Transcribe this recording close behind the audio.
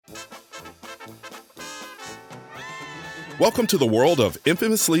Welcome to the world of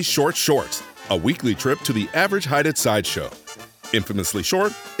Infamously Short Shorts, a weekly trip to the Average Heighted Sideshow. Infamously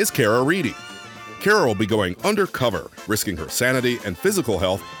Short is Kara Reedy. Kara will be going undercover, risking her sanity and physical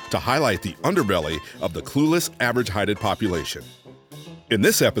health to highlight the underbelly of the clueless average-heighted population. In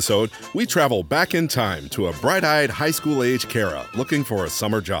this episode, we travel back in time to a bright-eyed high school-age Kara looking for a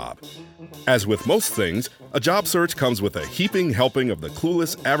summer job. As with most things, a job search comes with a heaping helping of the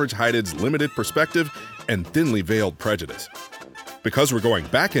clueless average-heighted's limited perspective and thinly veiled prejudice. Because we're going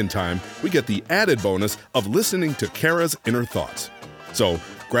back in time, we get the added bonus of listening to Kara's inner thoughts. So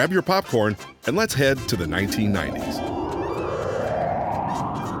grab your popcorn and let's head to the 1990s.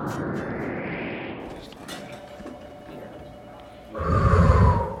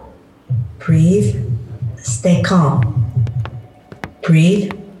 Breathe. Stay calm.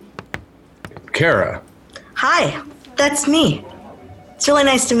 Breathe. Kara. Hi, that's me. It's really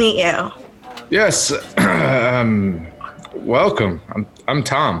nice to meet you. Yes, welcome. I'm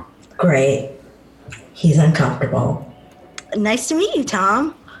Tom. Great. He's uncomfortable. Nice to meet you,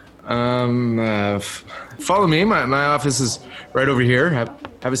 Tom. Follow me. My office is right over here. Have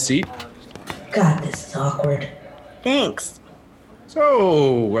a seat. God, this is awkward. Thanks.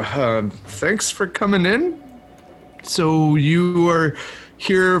 So, thanks for coming in. So you are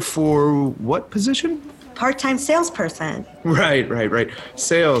here for what position? Part-time salesperson. Right.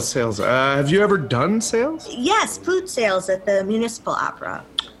 Sales. Have you ever done sales? Yes, food sales at the Municipal Opera.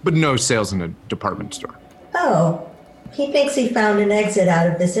 But no sales in a department store. Oh, he thinks he found an exit out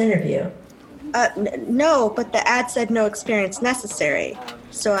of this interview. No, but the ad said no experience necessary,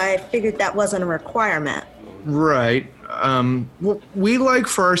 so I figured that wasn't a requirement. Right. Well, we like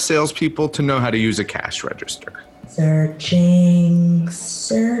for our salespeople to know how to use a cash register. Searching.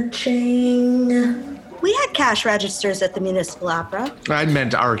 We had cash registers at the Municipal Opera. I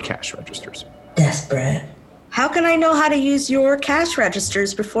meant our cash registers. Desperate. How can I know how to use your cash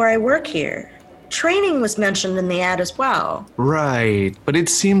registers before I work here? Training was mentioned in the ad as well. Right, but it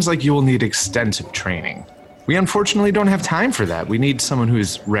seems like you will need extensive training. We unfortunately don't have time for that. We need someone who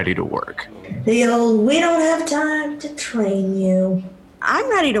is ready to work. The old, we don't have time to train you. I'm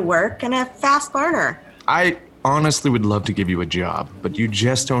ready to work and a fast learner. I honestly would love to give you a job, but you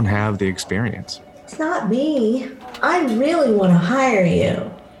just don't have the experience. It's not me. I really want to hire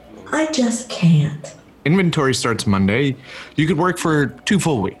you. I just can't. Inventory starts Monday. You could work for 2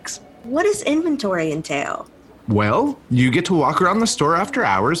 full weeks. What does inventory entail? Well, you get to walk around the store after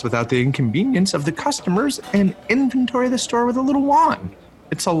hours without the inconvenience of the customers and inventory the store with a little wand.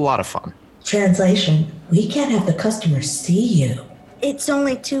 It's a lot of fun. Translation, we can't have the customers see you. It's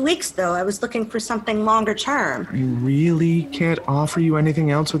only 2 weeks, though. I was looking for something longer term. I really can't offer you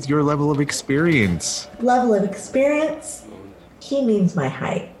anything else with your level of experience. Level of experience? He means my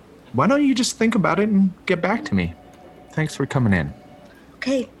height. Why don't you just think about it and get back to me? Thanks for coming in.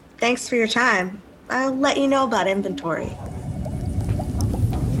 Okay, thanks for your time. I'll let you know about inventory.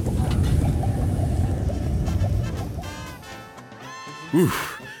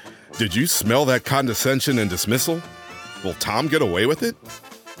 Oof. Did you smell that condescension and dismissal? Will Tom get away with it?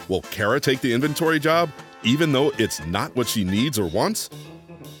 Will Kara take the inventory job, even though it's not what she needs or wants?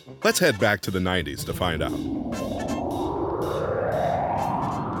 Let's head back to the 90s to find out.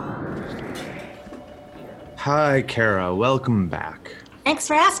 Hi, Kara. Welcome back. Thanks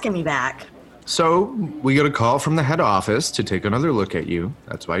for asking me back. So, we got a call from the head office to take another look at you.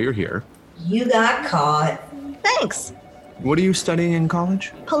 That's why you're here. You got caught. Thanks. What are you studying in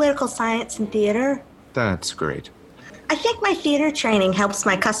college? Political science and theater. That's great. I think my theater training helps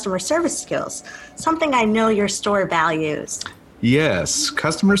my customer service skills, something I know your store values. Yes,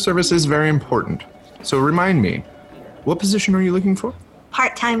 customer service is very important. So remind me, what position are you looking for?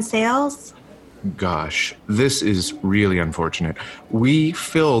 Part-time sales? Gosh, this is really unfortunate. We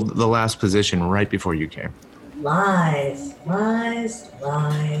filled the last position right before you came. Lies.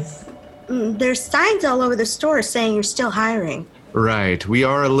 There's signs all over the store saying you're still hiring. Right, we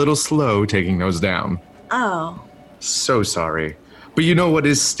are a little slow taking those down. Oh. So sorry. But you know what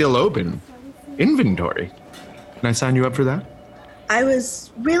is still open? Inventory. Can I sign you up for that? I was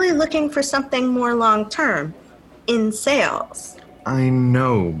really looking for something more long-term, in sales. I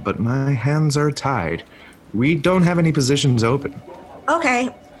know, but my hands are tied. We don't have any positions open. Okay,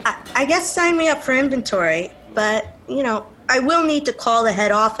 I guess sign me up for inventory, but, I will need to call the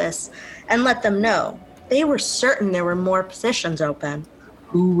head office and let them know. They were certain there were more positions open.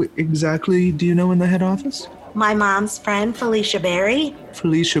 Who exactly do you know in the head office? My mom's friend, Felicia Berry.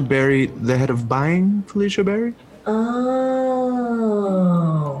 Felicia Berry, the head of buying, Felicia Berry? Oh.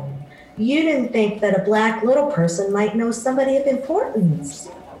 You didn't think that a black little person might know somebody of importance.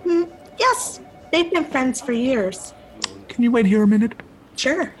 Yes, they've been friends for years. Can you wait here a minute?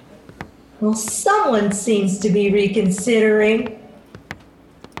 Sure. Well, someone seems to be reconsidering.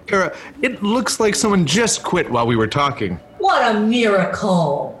 Kara, it looks like someone just quit while we were talking. What a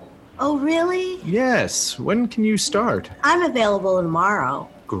miracle! Oh, really? Yes. When can you start? I'm available tomorrow.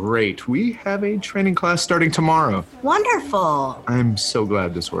 Great. We have a training class starting tomorrow. Wonderful. I'm so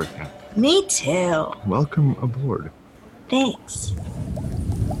glad this worked out. Me too. Welcome aboard. Thanks.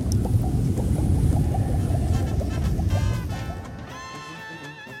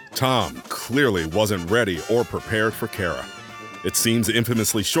 Tom clearly wasn't ready or prepared for Kara. It seems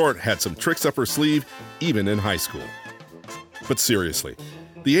Infamously Short had some tricks up her sleeve, even in high school. But seriously,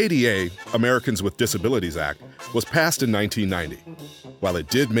 the ADA, Americans with Disabilities Act, was passed in 1990. While it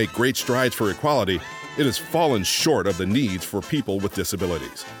did make great strides for equality, it has fallen short of the needs for people with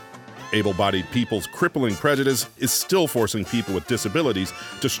disabilities. Able-bodied people's crippling prejudice is still forcing people with disabilities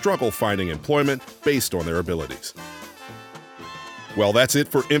to struggle finding employment based on their abilities. Well, that's it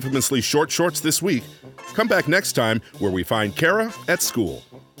for Infamously Short Shorts this week. Come back next time where we find Kara at school.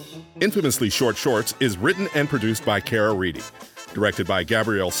 Infamously Short Shorts is written and produced by Kara Reedy, directed by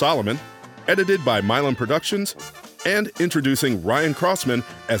Gabrielle Solomon, edited by Milam Productions, and introducing Ryan Crossman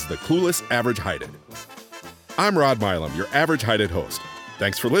as the clueless average heighted. I'm Rod Milam, your average heighted host.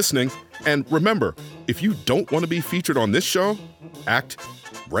 Thanks for listening, and remember, if you don't want to be featured on this show, act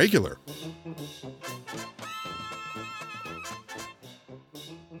regular.